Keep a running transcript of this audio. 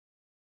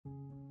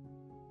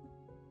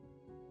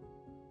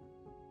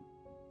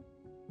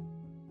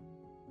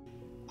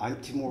I'm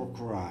Timur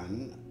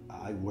Kuran.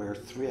 I wear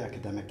 3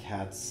 academic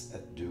hats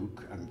at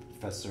Duke. I'm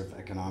professor of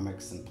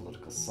economics and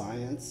political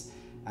science,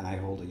 and I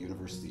hold a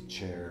university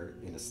chair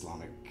in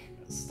Islamic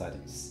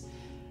studies.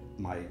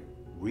 My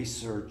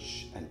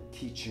research and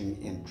teaching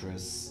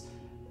interests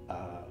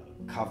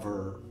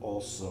cover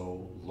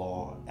also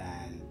law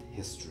and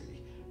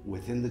history.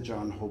 Within the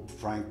John Hope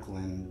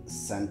Franklin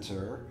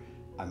Center,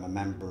 I'm a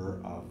member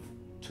of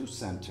 2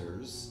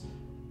 centers,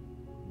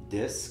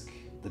 DISC,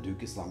 the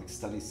Duke Islamic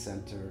Studies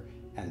Center,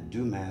 and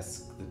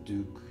DUMESC, the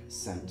Duke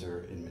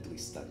Center in Middle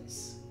East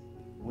Studies.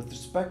 With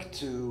respect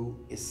to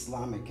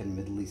Islamic and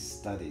Middle East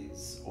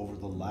studies, over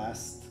the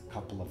last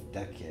couple of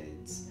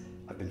decades,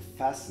 I've been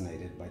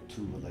fascinated by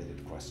 2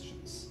 related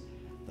questions.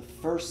 The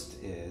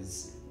first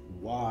is,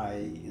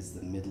 why is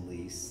the Middle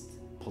East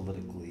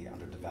politically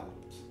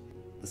underdeveloped?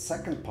 The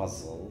second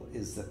puzzle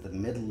is that the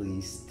Middle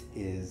East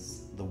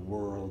is the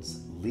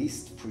world's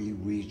least free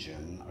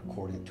region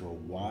according to a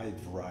wide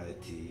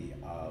variety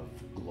of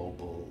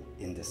global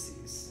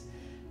indices.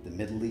 The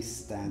Middle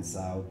East stands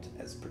out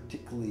as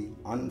particularly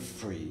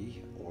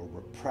unfree or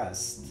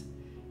repressed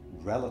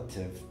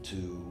relative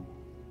to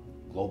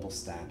global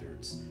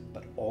standards,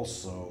 but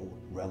also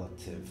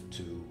relative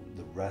to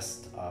the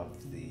rest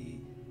of the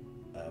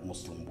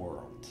Muslim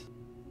world.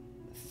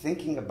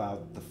 Thinking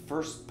about the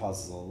first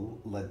puzzle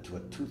led to a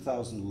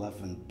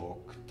 2011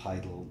 book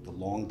titled The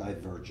Long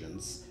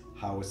Divergence: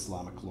 How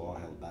Islamic Law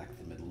Held Back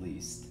the Middle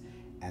East.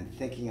 And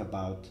thinking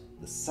about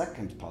the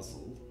second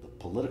puzzle, the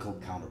political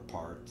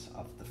counterpart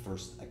of the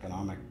first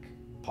economic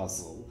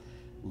puzzle,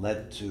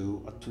 led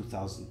to a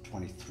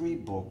 2023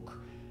 book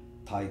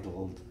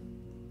titled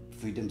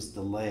Freedoms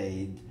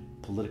Delayed: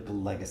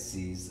 Political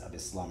Legacies of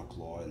Islamic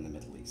Law in the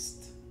Middle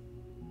East.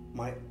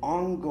 My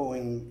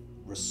ongoing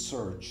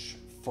research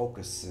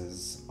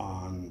focuses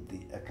on the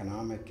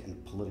economic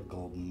and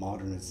political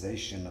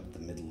modernization of the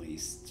Middle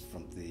East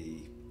from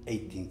the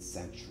 18th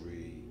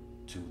century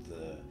to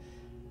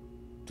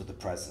the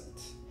present.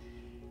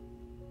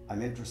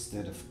 I'm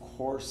interested, of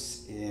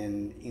course,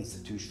 in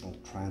institutional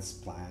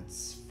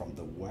transplants from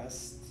the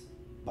West,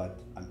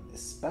 but I'm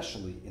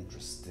especially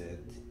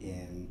interested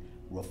in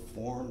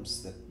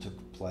reforms that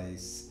took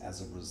place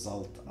as a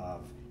result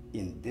of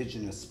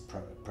indigenous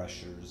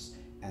pressures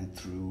and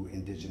through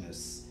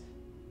indigenous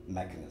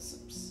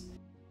mechanisms.